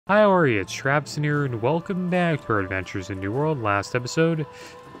Hi, how are you? It's Trapson here, and welcome back to our adventures in New World. Last episode,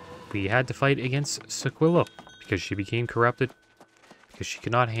 we had to fight against Sequillo because she became corrupted, because she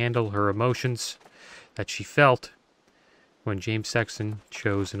could not handle her emotions that she felt when James Sexton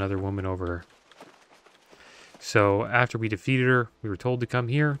chose another woman over her. So, after we defeated her, we were told to come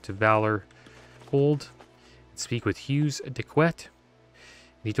here to Valor Hold and speak with Hughes DeQuette.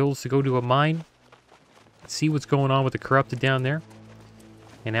 He told us to go to a mine, see what's going on with the corrupted down there.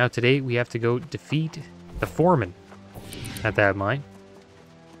 And now today we have to go defeat the foreman at that mine.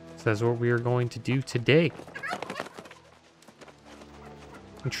 So that's what we are going to do today.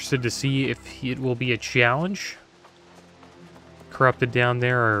 Interested to see if it will be a challenge. Corrupted down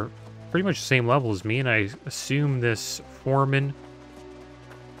there are pretty much the same level as me, and I assume this foreman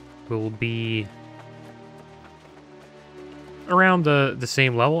will be around the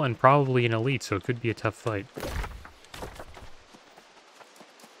same level and probably an elite, so it could be a tough fight.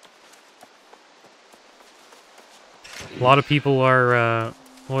 A lot of people are,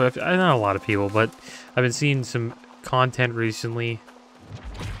 well, not a lot of people, but I've been seeing some content recently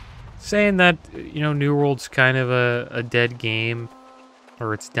saying that, you know, New World's kind of a dead game,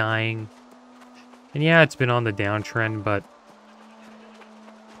 or it's dying. And yeah, it's been on the downtrend, but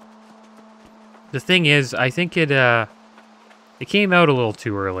the thing is, I think it came out a little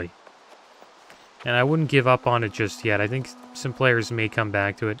too early. And I wouldn't give up on it just yet. I think some players may come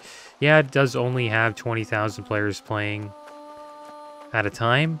back to it. Yeah, it does only have 20,000 players playing at a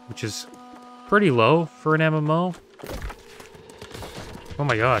time, which is pretty low for an MMO. Oh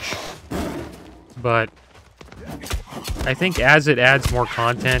my gosh. But I think as it adds more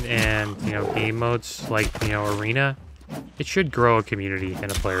content and, you know, game modes like, you know, Arena, it should grow a community and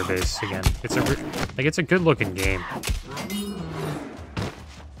a player base again. It's a good looking game.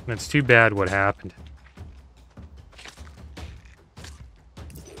 And it's too bad what happened.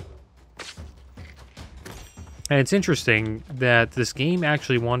 And it's interesting that this game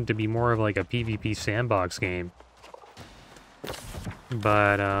actually wanted to be more of like a PvP sandbox game.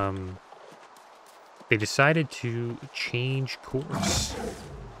 But, they decided to change course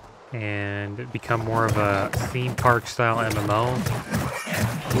and become more of a theme park style MMO.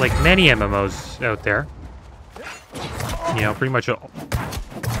 Like many MMOs out there. You know, pretty much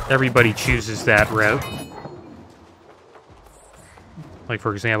everybody chooses that route. Like,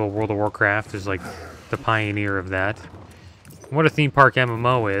 for example, World of Warcraft is like the pioneer of that. What a theme park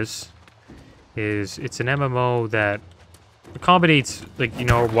MMO is it's an MMO that accommodates, like, you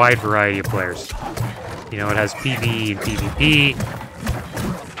know, a wide variety of players. You know, it has PvE and PvP.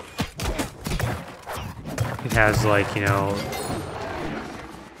 It has, like, you know,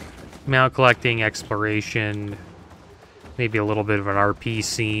 mount collecting, exploration, maybe a little bit of an RP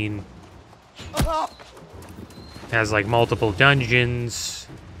scene. It has, like, multiple dungeons.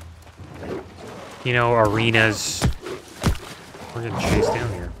 You know, arenas. We're getting chased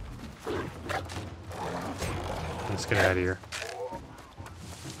down here. Let's get out of here.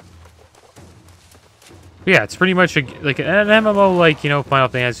 But yeah, it's pretty much like an MMO, like, you know, Final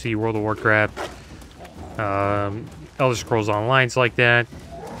Fantasy, World of Warcraft, Elder Scrolls Online's like that.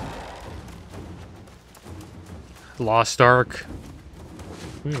 Lost Ark.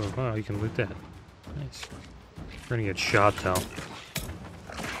 Ooh, wow, you can loot that. Nice. We're gonna get shot though.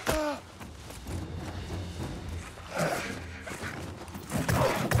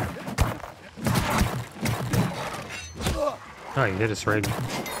 Oh, you hit us right.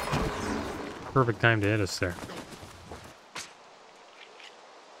 Perfect time to hit us there.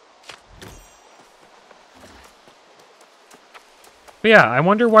 But yeah, I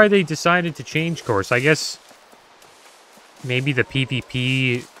wonder why they decided to change course. I guess maybe the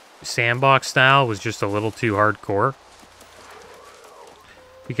PvP sandbox style was just a little too hardcore.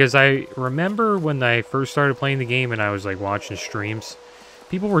 Because I remember when I first started playing the game and I was like watching streams,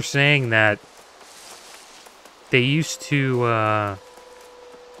 people were saying that they used to,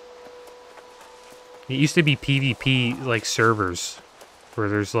 it used to be PvP, like, servers, where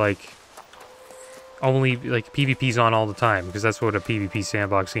there's, like, only, like, PvP's on all the time, because that's what a PvP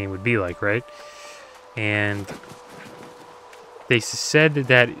sandbox game would be like, right? And they said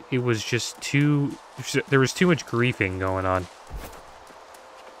that it was just there was too much griefing going on.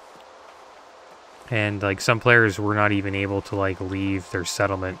 And, like, some players were not even able to, like, leave their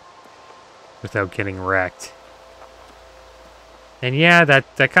settlement without getting wrecked. And yeah, that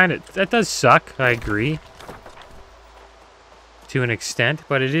does suck. I agree to an extent,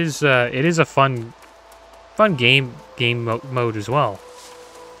 but it is a fun game mode as well.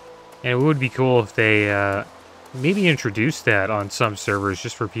 And it would be cool if they maybe introduced that on some servers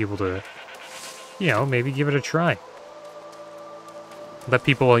just for people to, you know, maybe give it a try. let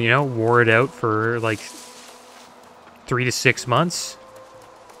people, you know, war it out for like 3 to 6 months,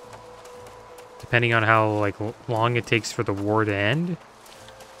 depending on how like long it takes for the war to end,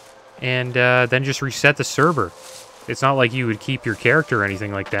 and then just reset the server. It's not like you would keep your character or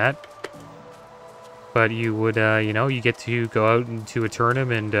anything like that, but you would, you know, you get to go out into a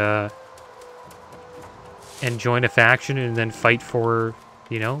tournament and join a faction and then fight for,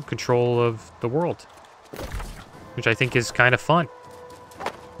 you know, control of the world, which I think is kind of fun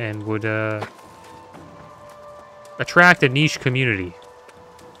and would attract a niche community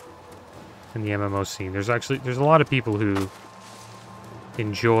in the MMO scene. There's a lot of people who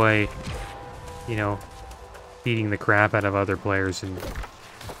enjoy, you know, beating the crap out of other players in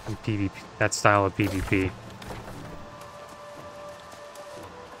PvP, that style of PvP.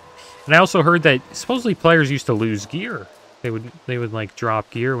 And I also heard that supposedly players used to lose gear. They would like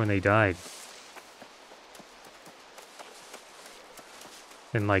drop gear when they died.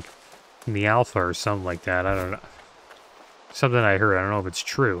 In like in the alpha or something like that. I don't know. Something I heard. I don't know if it's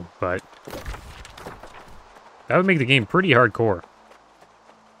true, but that would make the game pretty hardcore.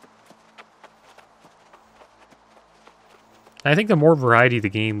 I think the more variety the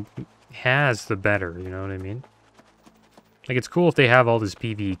game has, the better, you know what I mean? Like, it's cool if they have all this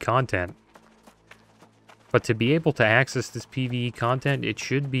PvE content. But to be able to access this PvE content, it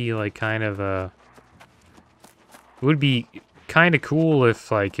should be, like, kind of a... It would be kind of cool if,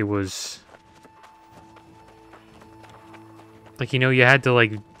 like, it was... Like, you know, you had to,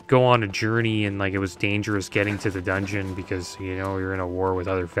 like, go on a journey and, like, it was dangerous getting to the dungeon because, you know, you're in a war with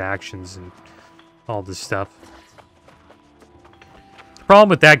other factions and all this stuff. The problem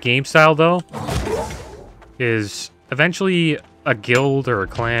with that game style, though, is... Eventually, a guild or a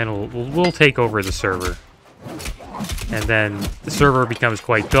clan will take over the server. And then the server becomes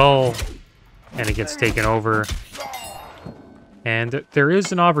quite dull, and it gets taken over. And there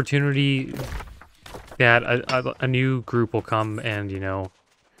is an opportunity that a new group will come and, you know,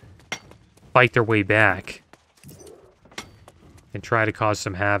 fight their way back. And try to cause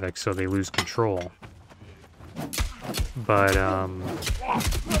some havoc so they lose control. But,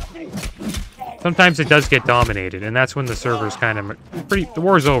 sometimes it does get dominated, and that's when the server's kind of the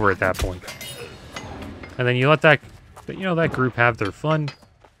war's over at that point. And then you let that, you know, that group have their fun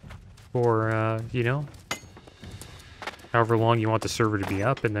for, you know, however long you want the server to be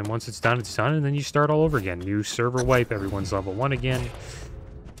up, and then once it's done, and then you start all over again. New server wipe, everyone's level 1 again,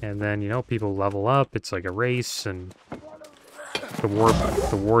 and then, you know, people level up, it's like a race, and the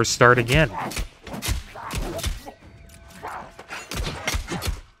wars start again.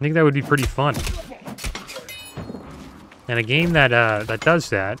 I think that would be pretty fun. And a game that that does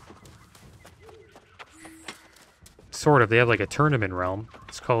that, sort of, they have like a tournament realm.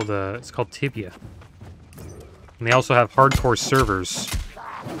 It's called Tibia. And they also have hardcore servers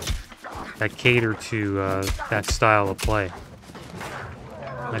that cater to that style of play.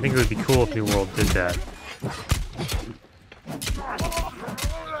 I think it would be cool if New World did that.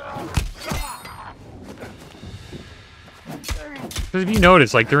 Because if you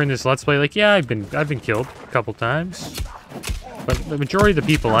notice, like during this Let's Play, like yeah, I've been killed a couple times, but the majority of the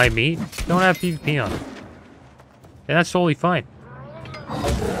people I meet don't have PvP on them, and that's totally fine.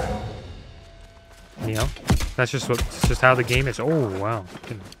 You know, that's just how the game is. Oh wow,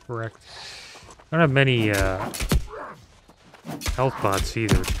 correct. I don't have many health pots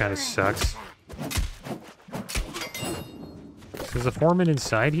either, which kind of sucks. Is the foreman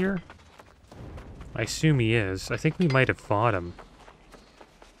inside here? I assume he is. I think we might have fought him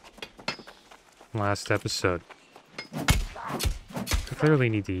last episode. I clearly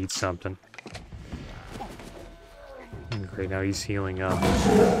need to eat something. Great, now he's healing up.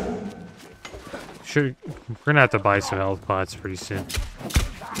 We're gonna have to buy some health pots pretty soon.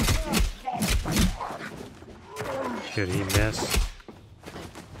 Good, he missed.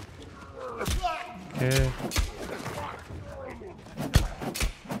 Okay.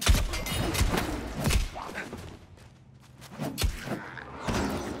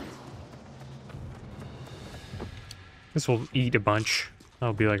 This will eat a bunch.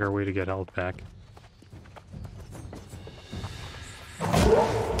 That'll be like our way to get health back.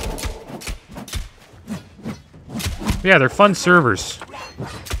 Yeah, they're fun servers.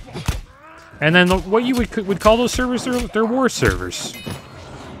 And then what you would call those servers, they're war servers.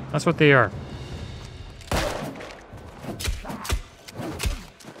 That's what they are.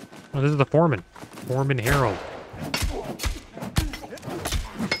 Oh, this is the foreman. Foreman Harold.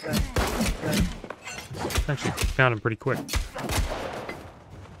 Actually found him pretty quick.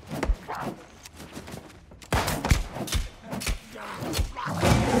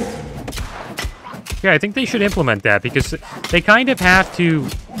 Yeah, I think they should implement that because they kind of have to,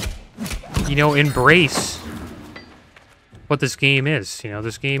 you know, embrace what this game is. You know,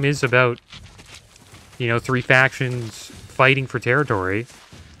 this game is about, you know, 3 factions fighting for territory.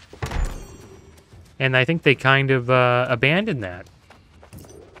 And I think they kind of abandoned that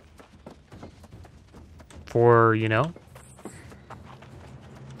for, you know,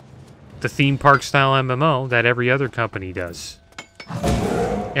 the theme park style MMO that every other company does.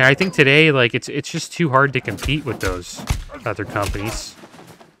 And I think today, like, it's just too hard to compete with those other companies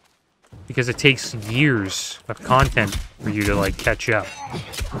because it takes years of content for you to, like, catch up.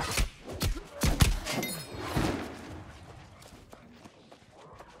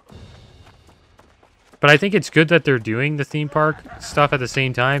 But I think it's good that they're doing the theme park stuff at the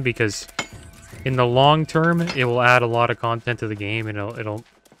same time because in the long term, it will add a lot of content to the game and it'll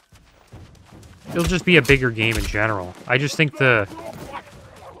just be a bigger game in general. I just think the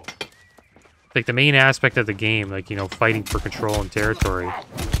main aspect of the game, like, you know, fighting for control and territory,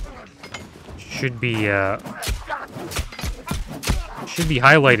 should be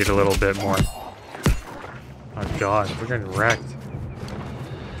highlighted a little bit more. Oh god, we're getting wrecked.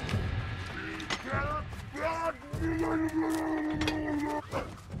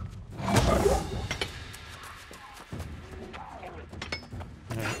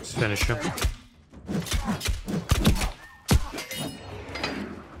 Alright, let's finish him.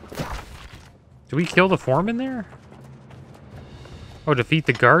 Do we kill the foreman there? Oh, defeat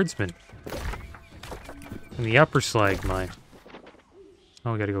the guardsman. In the upper slag mine.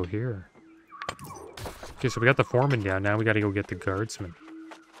 Oh, we gotta go here. Okay, so we got the foreman down. Now we gotta go get the guardsman.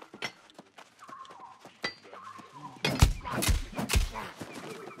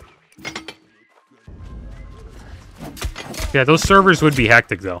 Yeah, those servers would be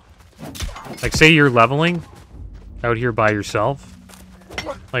hectic, though. Like, say you're leveling out here by yourself.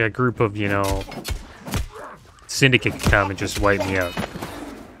 Like, a group of, you know, syndicate could come and just wipe me out.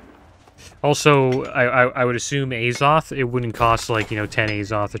 Also, I would assume Azoth, it wouldn't cost, like, you know, 10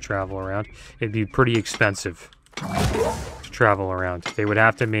 Azoth to travel around. It'd be pretty expensive to travel around. They would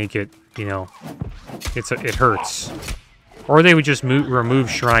have to make it, you know, it hurts. Or they would just remove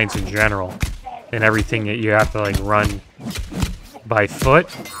shrines in general. And everything that you have to, like, run by foot.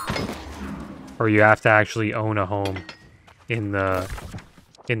 Or you have to actually own a home in the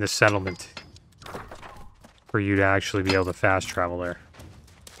settlement for you to actually be able to fast travel there.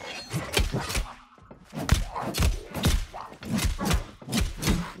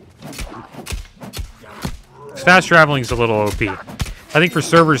 Fast traveling is a little OP. I think for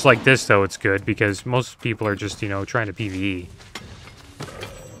servers like this, though, it's good because most people are just, you know, trying to PvE.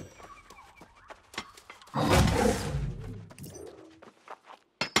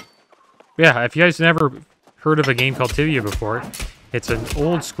 Yeah, if you guys never heard of a game called Tibia before, it's an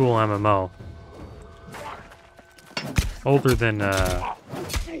old school MMO. Older than,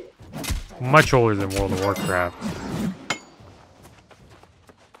 much older than World of Warcraft.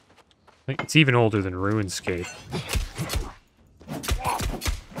 I think it's even older than RuneScape.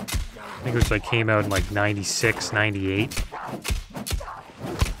 I think it was like came out in like 96, 98.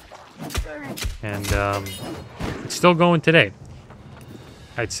 And, it's still going today.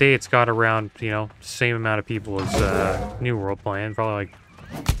 I'd say it's got around, you know, same amount of people as New World playing, probably like,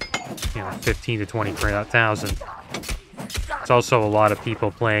 you know, 15 to 20,000. It's also a lot of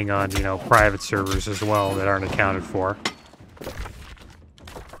people playing on, you know, private servers as well that aren't accounted for.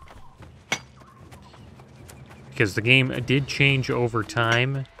 Because the game did change over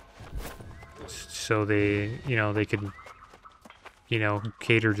time, so they, you know, they could, you know,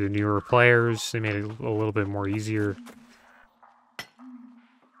 cater to newer players. They made it a little bit more easier.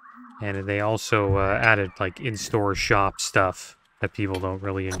 And they also added, like, in-store shop stuff that people don't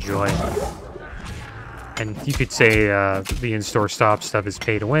really enjoy. And you could say the in-store shop stuff is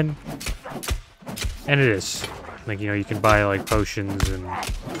pay to win. And it is. Like, you know, you can buy, like, potions and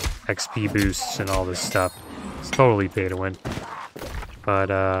XP boosts and all this stuff. It's totally pay to win. But,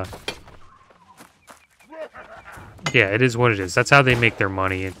 yeah, it is what it is. That's how they make their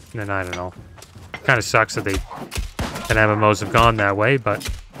money. And I don't know. Kind of sucks that MMOs have gone that way, but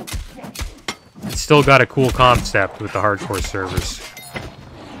it's still got a cool concept with the hardcore servers.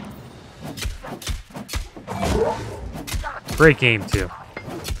 Great game, too.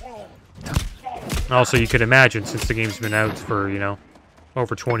 Also, you could imagine, since the game's been out for, you know,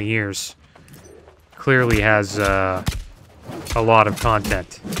 over 20 years, clearly has a lot of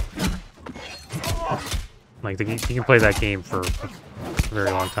content. Like, you can play that game for a very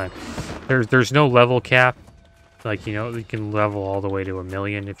long time. There's no level cap. Like, you know, you can level all the way to 1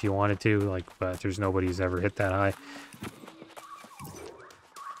 million if you wanted to, like, but there's nobody who's ever hit that high.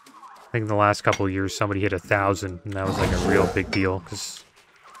 I think in the last couple of years somebody hit 1,000, and that was like a real big deal, because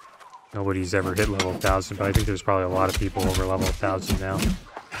nobody's ever hit level 1,000, but I think there's probably a lot of people over level 1,000 now.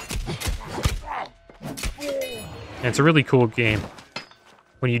 And it's a really cool game.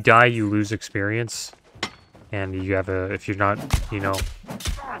 When you die, you lose experience, and you have a, if you're not, you know,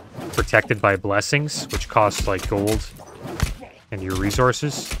 protected by blessings, which cost like gold and your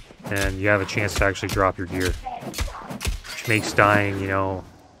resources, and you have a chance to actually drop your gear, which makes dying, you know,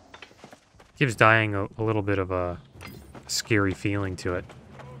 gives dying a little bit of a scary feeling to it,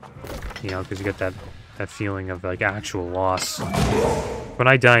 you know, because you get that feeling of like actual loss. When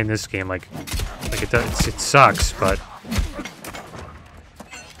I die in this game, like it sucks, but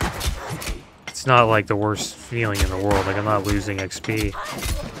it's not like the worst feeling in the world. Like, I'm not losing XP,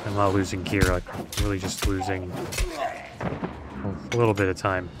 I'm not losing gear, like I'm really just losing a little bit of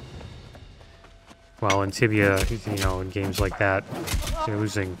time. While in Tibia, you know, in games like that, you're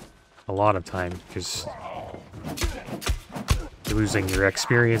losing a lot of time, because you're losing your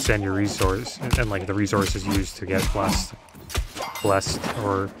experience and your resource, and like the resources used to get blessed,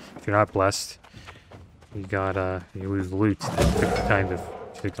 or if you're not blessed, you lose loot that took the time to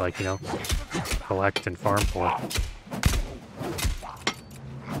like, you know, collect and farm for.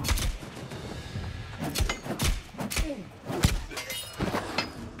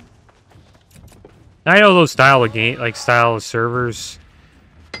 I know those style of servers,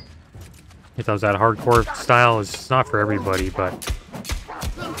 if those that hardcore style, is not for everybody, but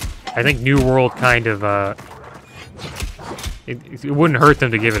I think New World kind of, it wouldn't hurt them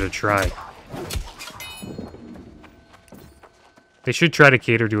to give it a try. They should try to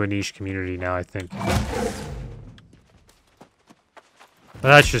cater to a niche community now, I think. But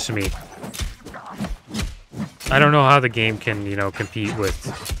that's just me. I don't know how the game can, you know, compete with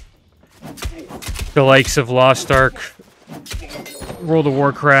the likes of Lost Ark, World of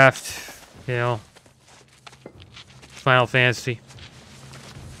Warcraft, you know, Final Fantasy.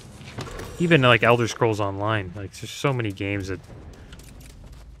 Even like Elder Scrolls Online. Like, there's so many games that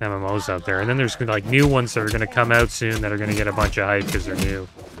MMOs out there, and then there's like new ones that are going to come out soon that are going to get a bunch of hype because they're new.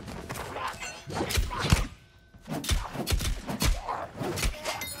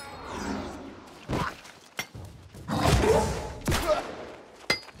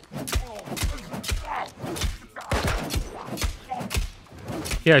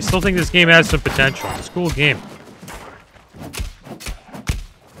 Yeah, I still think this game has some potential. It's a cool game.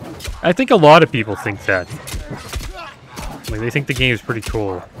 I think a lot of people think that. Like, they think the game is pretty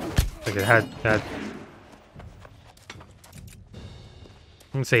cool. Like, it had... I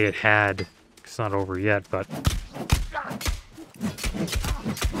wouldn't say it had. It's not over yet, but...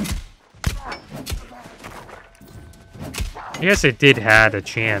 I guess it did had a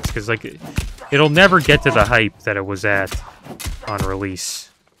chance, because, like, it'll never get to the hype that it was at on release.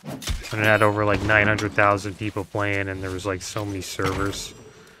 When it had over, like, 900,000 people playing, and there was, like, so many servers.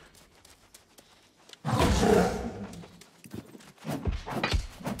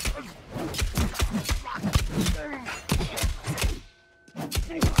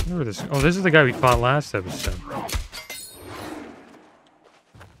 Remember this? Oh, this is the guy we fought last episode.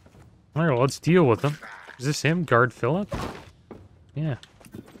 Alright, well, let's deal with him. Is this him? Guard Philip? Yeah.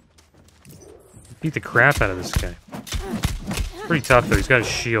 Beat the crap out of this guy. It's pretty tough, though. He's got a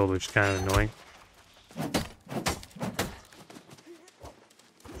shield, which is kind of annoying.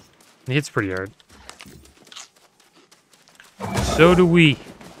 He hits pretty hard. So do we.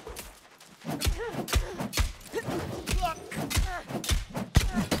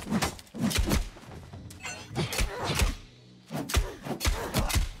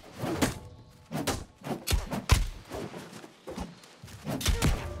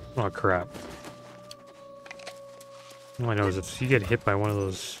 Oh, crap. All I know is if you get hit by one of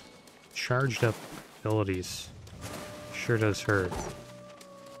those charged up abilities, sure does hurt.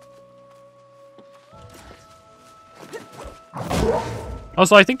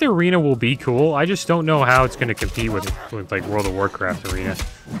 Also, I think the arena will be cool. I just don't know how it's going to compete with like World of Warcraft arena.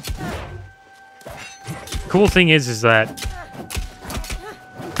 Cool thing is that,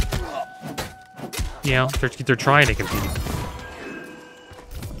 you know, they're trying to compete.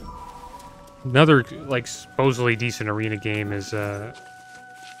 Another, like, supposedly decent arena game is,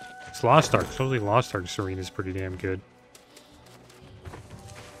 it's Lost Ark. Supposedly Lost Ark's arena is pretty damn good.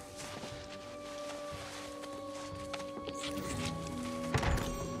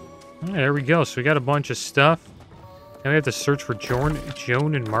 Alright, there we go. So we got a bunch of stuff. Now we have to search for Joan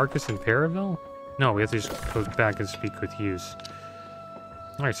and Marcus in Paravel? No, we have to just go back and speak with Hughes.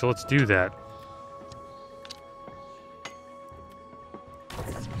 Alright, so let's do that.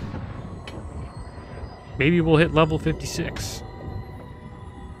 Maybe we'll hit level 56.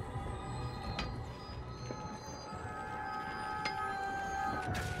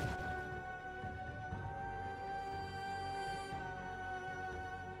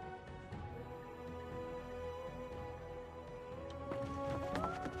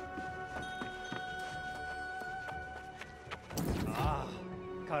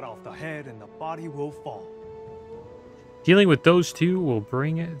 cut off the head and the body will fall. Dealing with those two will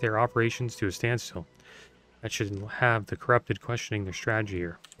bring their operations to a standstill. That should have the corrupted questioning their strategy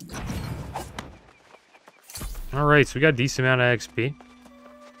here. Alright, so we got a decent amount of XP.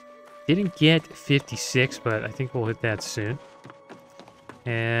 Didn't get 56, but I think we'll hit that soon.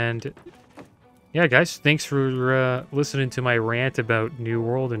 And yeah, guys, thanks for listening to my rant about New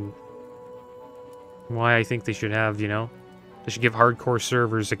World and why I think they should have, you know, they should give hardcore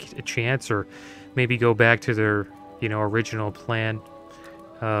servers a chance, or maybe go back to their, you know, original plan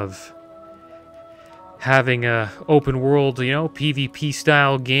of having a open world, you know, PvP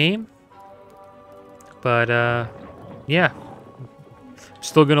style game. But yeah, I'm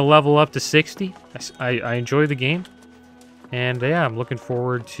still gonna level up to 60. I enjoy the game, and yeah, I'm looking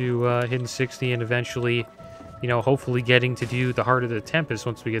forward to hitting 60 and eventually, you know, hopefully getting to do the Heart of the Tempest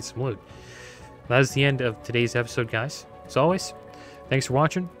once we get some loot. That is the end of today's episode, guys. As always, thanks for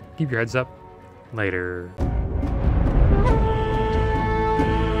watching. Keep your heads up. Later.